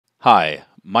Hi,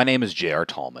 my name is J.R.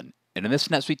 Tallman, and in this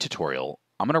NetSuite tutorial,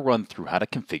 I'm going to run through how to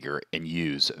configure and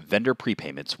use vendor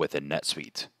prepayments within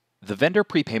NetSuite. The vendor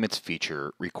prepayments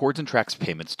feature records and tracks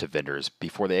payments to vendors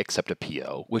before they accept a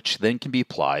PO, which then can be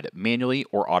applied manually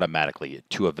or automatically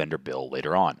to a vendor bill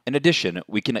later on. In addition,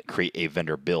 we can create a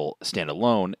vendor bill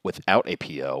standalone without a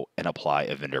PO and apply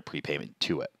a vendor prepayment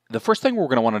to it. The first thing we're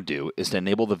going to want to do is to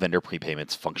enable the vendor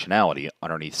prepayments functionality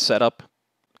underneath Setup,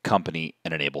 Company,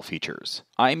 and Enable Features.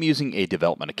 I'm using a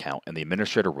development account in the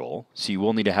administrator role, so you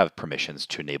will need to have permissions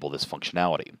to enable this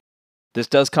functionality. This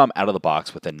does come out of the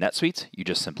box within NetSuite. You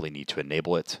just simply need to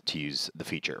enable it to use the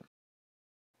feature.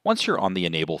 Once you're on the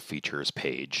Enable Features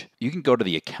page, you can go to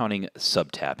the Accounting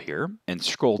subtab here and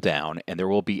scroll down, and there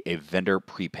will be a Vendor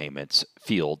Prepayments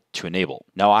field to enable.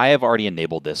 Now, I have already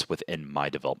enabled this within my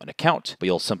development account, but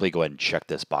you'll simply go ahead and check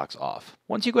this box off.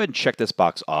 Once you go ahead and check this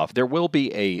box off, there will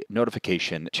be a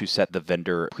notification to set the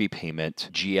Vendor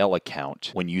Prepayment GL account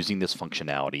when using this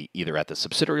functionality, either at the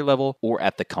subsidiary level or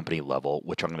at the company level,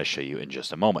 which I'm going to show you in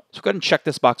just a moment. So go ahead and check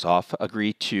this box off,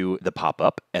 agree to the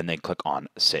pop-up, and then click on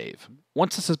Save.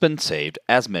 Once this has been saved,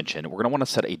 as mentioned, we're going to want to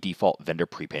set a default vendor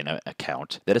prepayment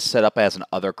account that is set up as an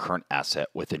other current asset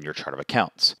within your chart of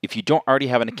accounts. If you don't already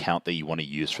have an account that you want to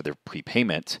use for the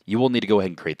prepayment, you will need to go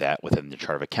ahead and create that within the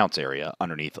chart of accounts area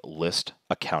underneath List,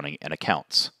 Accounting, and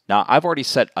Accounts. Now, I've already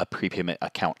set a prepayment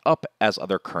account up as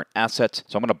other current assets,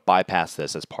 so I'm going to bypass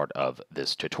this as part of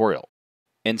this tutorial.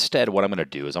 Instead, what I'm going to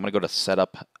do is I'm going to go to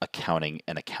Setup, Accounting,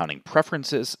 and Accounting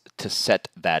Preferences to set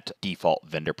that default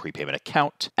vendor prepayment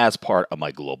account as part of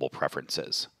my global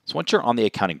preferences. So once you're on the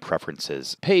Accounting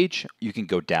Preferences page, you can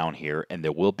go down here and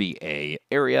there will be an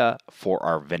area for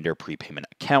our vendor prepayment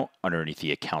account underneath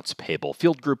the Accounts Payable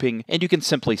field grouping, and you can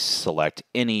simply select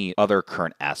any other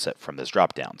current asset from this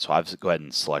dropdown. So I've go ahead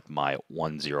and select my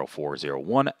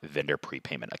 10401 vendor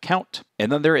prepayment account.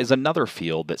 And then there is another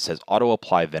field that says Auto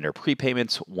Apply Vendor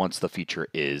Prepayments once the feature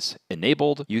is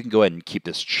enabled. You can go ahead and keep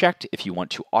this checked if you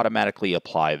want to automatically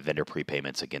apply vendor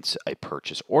prepayments against a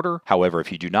purchase order. However,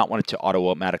 if you do not want it to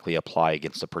automatically apply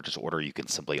against a purchase order, you can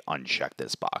simply uncheck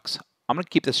this box. I'm going to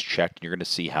keep this checked, and you're going to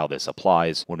see how this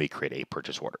applies when we create a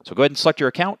purchase order. So go ahead and select your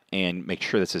account and make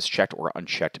sure this is checked or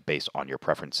unchecked based on your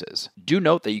preferences. Do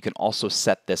note that you can also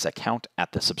set this account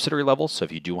at the subsidiary level. So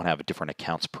if you do want to have different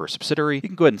accounts per subsidiary, you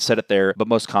can go ahead and set it there. But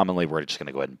most commonly, we're just going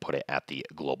to go ahead and put it at the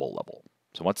global level.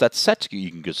 So once that's set, you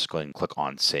can just go ahead and click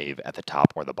on Save at the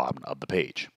top or the bottom of the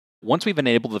page. Once we've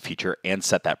enabled the feature and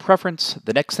set that preference,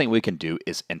 the next thing we can do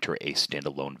is enter a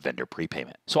standalone vendor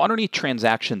prepayment. So underneath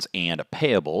Transactions and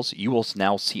Payables, you will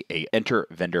now see a Enter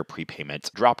Vendor Prepayment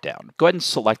dropdown. Go ahead and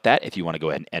select that if you want to go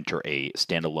ahead and enter a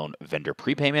standalone vendor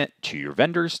prepayment to your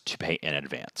vendors to pay in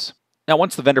advance. Now,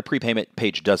 once the vendor prepayment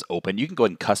page does open, you can go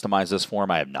ahead and customize this form.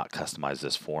 I have not customized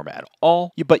this form at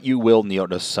all, but you will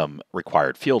notice some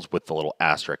required fields with the little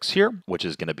asterisks here, which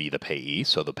is going to be the payee.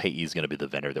 So the payee is going to be the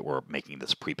vendor that we're making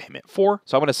this prepayment for.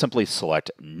 So I'm going to simply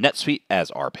select NetSuite as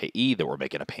our payee that we're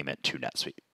making a payment to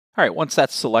NetSuite. All right, once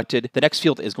that's selected, the next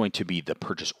field is going to be the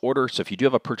purchase order. So if you do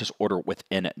have a purchase order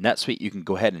within NetSuite, you can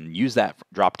go ahead and use that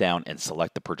drop down and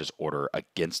select the purchase order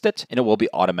against it, and it will be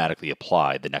automatically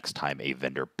applied the next time a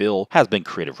vendor bill has been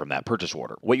created from that purchase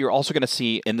order. What you're also going to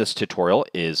see in this tutorial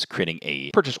is creating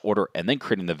a purchase order and then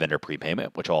creating the vendor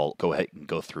prepayment, which I'll go ahead and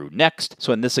go through next.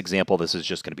 So in this example, this is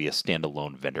just going to be a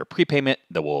standalone vendor prepayment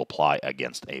that will apply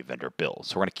against a vendor bill.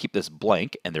 So we're going to keep this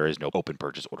blank, and there is no open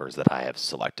purchase orders that I have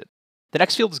selected. The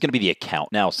next field is going to be the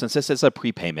account. Now, since this is a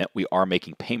prepayment, we are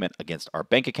making payment against our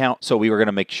bank account, so we are going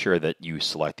to make sure that you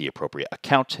select the appropriate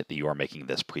account that you are making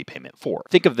this prepayment for.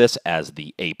 Think of this as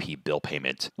the AP bill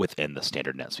payment within the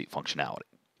standard NetSuite functionality.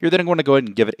 You're then going to go ahead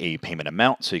and give it a payment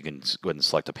amount, so you can go ahead and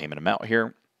select a payment amount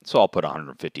here. So I'll put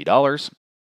 $150.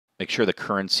 Make sure the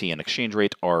currency and exchange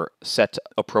rate are set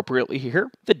appropriately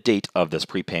here. The date of this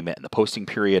prepayment and the posting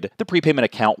period. The prepayment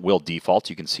account will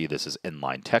default. You can see this is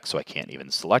inline text, so I can't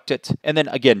even select it. And then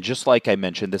again, just like I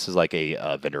mentioned, this is like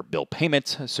a vendor bill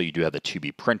payment. So you do have the to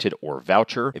be printed or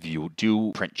voucher. If you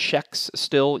do print checks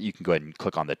still, you can go ahead and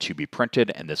click on the to be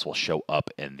printed, and this will show up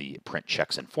in the print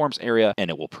checks and forms area, and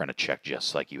it will print a check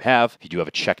just like you have. If you do have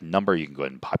a check number, you can go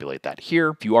ahead and populate that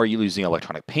here. If you are using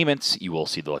electronic payments, you will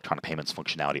see the electronic payments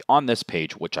functionality on this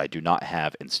page, which I do not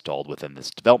have installed within this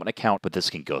development account, but this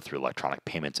can go through electronic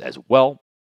payments as well.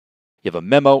 You have a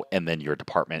memo, and then your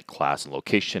department, class, and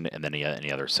location, and then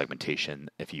any other segmentation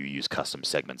if you use custom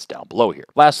segments down below here.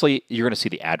 Lastly, you're going to see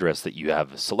the address that you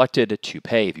have selected to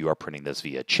pay. If you are printing this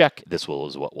via check, this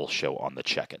is what will show on the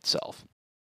check itself.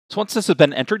 So once this has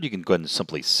been entered, you can go ahead and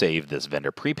simply save this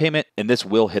vendor prepayment, and this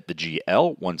will hit the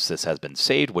GL once this has been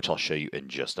saved, which I'll show you in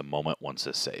just a moment once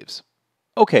this saves.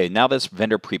 Okay, now this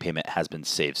vendor prepayment has been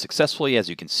saved successfully, as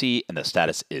you can see, and the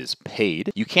status is paid.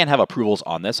 You can have approvals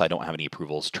on this. I don't have any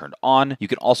approvals turned on. You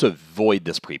can also void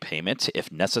this prepayment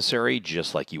if necessary,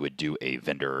 just like you would do a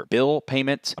vendor bill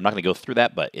payment. I'm not going to go through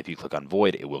that, but if you click on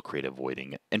void, it will create a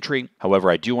voiding entry. However,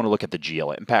 I do want to look at the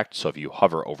GL impact. So if you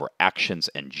hover over actions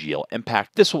and GL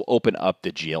impact, this will open up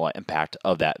the GL impact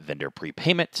of that vendor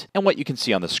prepayment. And what you can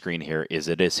see on the screen here is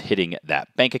it is hitting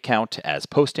that bank account as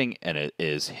posting, and it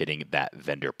is hitting that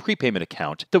vendor prepayment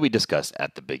account that we discussed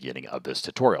at the beginning of this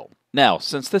tutorial. Now,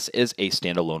 since this is a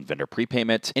standalone vendor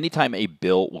prepayment, anytime a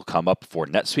bill will come up for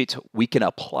NetSuite, we can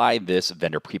apply this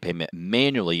vendor prepayment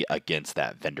manually against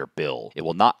that vendor bill. It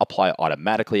will not apply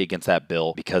automatically against that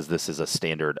bill because this is a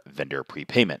standard vendor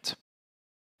prepayment.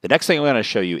 The next thing I'm going to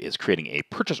show you is creating a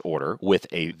purchase order with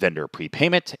a vendor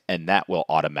prepayment, and that will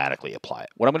automatically apply it.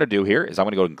 What I'm going to do here is I'm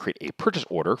going to go and create a purchase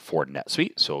order for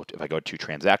NetSuite. So if I go to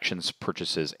transactions,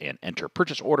 purchases, and enter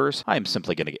purchase orders, I'm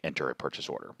simply going to enter a purchase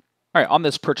order. All right, on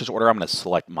this purchase order, I'm going to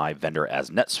select my vendor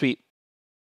as NetSuite.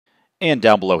 And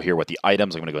down below here with the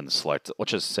items, I'm going to go ahead and select,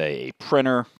 let's just say a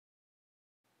printer.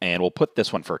 And we'll put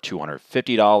this one for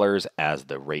 $250 as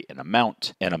the rate and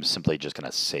amount. And I'm simply just going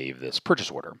to save this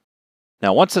purchase order.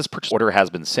 Now, once this purchase order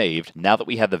has been saved, now that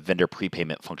we have the vendor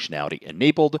prepayment functionality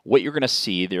enabled, what you're going to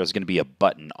see, there's going to be a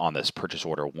button on this purchase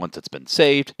order once it's been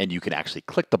saved, and you can actually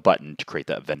click the button to create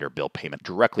that vendor bill payment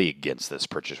directly against this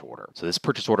purchase order. So this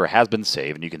purchase order has been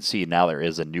saved, and you can see now there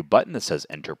is a new button that says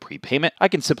enter prepayment. I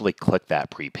can simply click that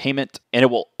prepayment, and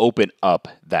it will open up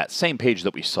that same page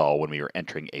that we saw when we were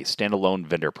entering a standalone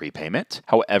vendor prepayment.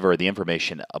 However, the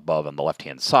information above on the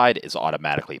left-hand side is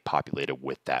automatically populated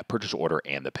with that purchase order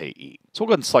and the payee. So we'll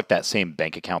go ahead and select that same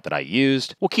bank account that I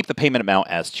used. We'll keep the payment amount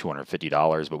as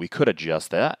 $250, but we could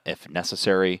adjust that if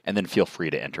necessary, and then feel free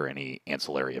to enter any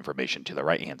ancillary information to the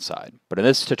right-hand side. But in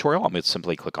this tutorial, I'm going to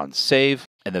simply click on Save,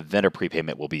 and the vendor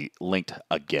prepayment will be linked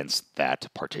against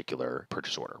that particular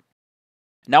purchase order.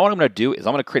 Now what I'm going to do is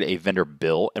I'm going to create a vendor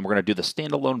bill, and we're going to do the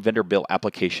standalone vendor bill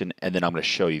application, and then I'm going to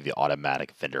show you the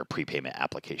automatic vendor prepayment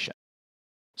application.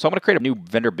 So I'm going to create a new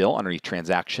vendor bill underneath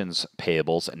Transactions,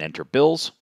 Payables, and Enter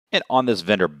Bills. And on this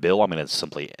vendor bill, I'm going to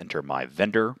simply enter my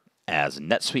vendor as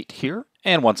NetSuite here.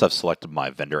 And once I've selected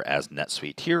my vendor as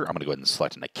NetSuite here, I'm going to go ahead and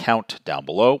select an account down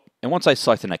below. And once I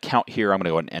select an account here, I'm going to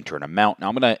go ahead and enter an amount. Now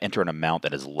I'm going to enter an amount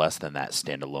that is less than that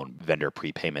standalone vendor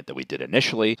prepayment that we did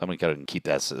initially. So I'm going to go ahead and keep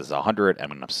this as 100. I'm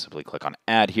going to simply click on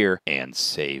Add here and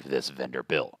save this vendor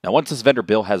bill. Now once this vendor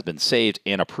bill has been saved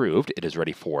and approved, it is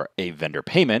ready for a vendor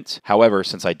payment. However,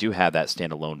 since I do have that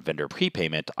standalone vendor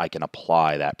prepayment, I can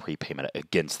apply that prepayment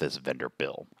against this vendor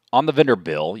bill. On the vendor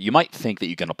bill, you might think that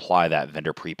you can apply that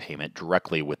vendor prepayment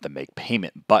directly with the Make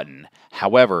Payment button.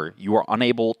 However, you are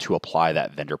unable to apply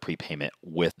that vendor prepayment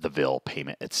with the bill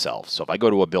payment itself. So if I go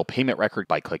to a bill payment record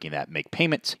by clicking that Make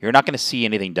Payment, you're not going to see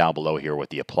anything down below here with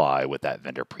the apply with that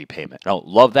vendor prepayment. I don't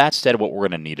love that. Instead, what we're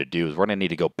going to need to do is we're going to need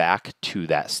to go back to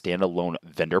that standalone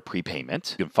vendor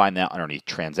prepayment. You can find that underneath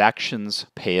Transactions,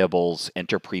 Payables,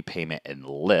 Enter Prepayment, and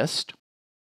List.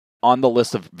 On the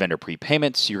list of vendor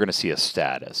prepayments, you're going to see a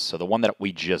status. So the one that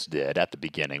we just did at the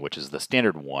beginning, which is the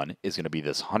standard one, is going to be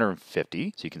this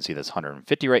 150. So you can see this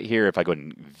 150 right here. If I go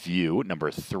and view number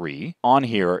 3, on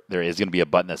here, there is going to be a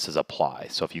button that says apply.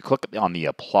 So if you click on the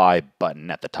apply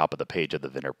button at the top of the page of the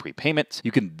vendor prepayments,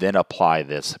 you can then apply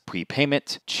this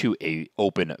prepayment to a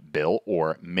open bill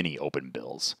or mini open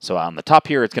bills. So on the top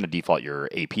here, it's going to default your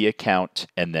AP account,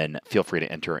 and then feel free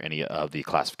to enter any of the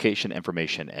classification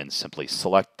information and simply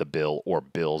select the bill or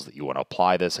bills that you want to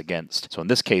apply this against. So in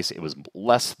this case, it was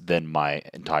less than my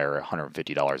entire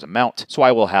 $150 amount. So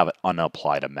I will have an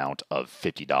unapplied amount of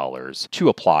 $50 to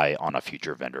apply on a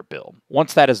future vendor bill.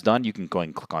 Once that is done, you can go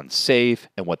and click on Save.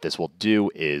 And what this will do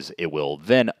is it will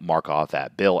then mark off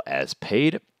that bill as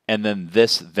paid. And then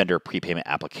this vendor prepayment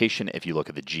application, if you look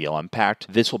at the GL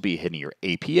impact, this will be hitting your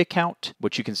AP account,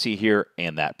 which you can see here,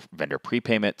 and that vendor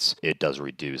prepayments, it does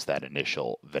reduce that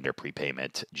initial vendor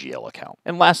prepayment GL account.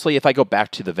 And lastly, if I go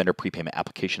back to the vendor prepayment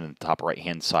application in the top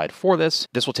right-hand side for this,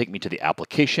 this will take me to the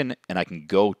application, and I can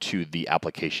go to the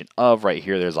application of right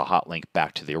here. There's a hot link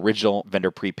back to the original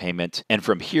vendor prepayment. And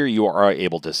from here, you are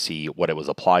able to see what it was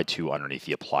applied to underneath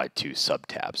the applied to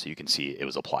subtab. So you can see it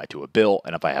was applied to a bill.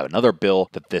 And if I have another bill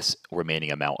that this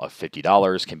remaining amount of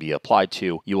 $50 can be applied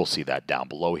to, you will see that down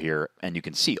below here. And you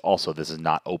can see also this is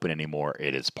not open anymore.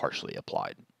 It is partially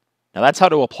applied. Now that's how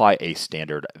to apply a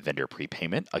standard vendor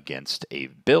prepayment against a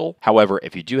bill. However,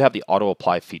 if you do have the auto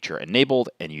apply feature enabled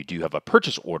and you do have a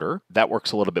purchase order, that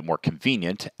works a little bit more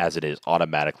convenient as it is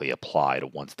automatically applied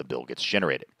once the bill gets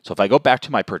generated. So if I go back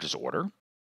to my purchase order,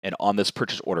 and on this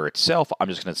purchase order itself, I'm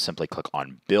just going to simply click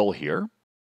on bill here.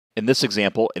 In this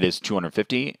example, it is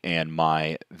 $250 and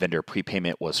my vendor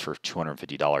prepayment was for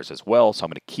 $250 as well. So I'm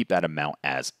going to keep that amount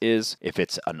as is. If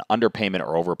it's an underpayment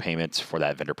or overpayment for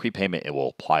that vendor prepayment, it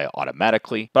will apply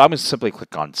automatically. But I'm going to simply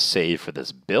click on save for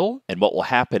this bill. And what will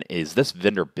happen is this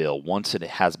vendor bill, once it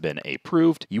has been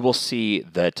approved, you will see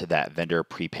that that vendor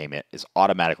prepayment is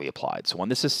automatically applied. So when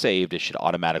this is saved, it should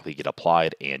automatically get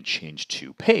applied and change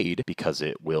to paid because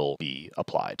it will be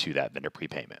applied to that vendor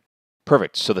prepayment.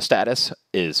 Perfect. So the status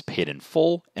is paid in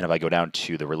full. And if I go down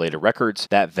to the related records,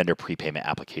 that vendor prepayment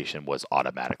application was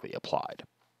automatically applied.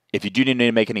 If you do need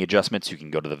to make any adjustments, you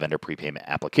can go to the vendor prepayment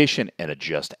application and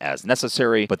adjust as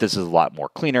necessary, but this is a lot more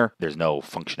cleaner. There's no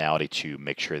functionality to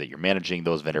make sure that you're managing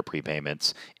those vendor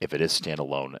prepayments, if it is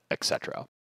standalone, etc.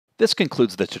 This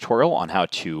concludes the tutorial on how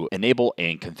to enable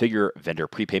and configure vendor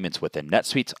prepayments within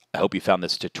NetSuite. I hope you found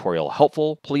this tutorial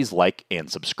helpful. Please like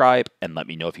and subscribe, and let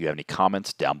me know if you have any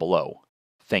comments down below.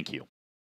 Thank you.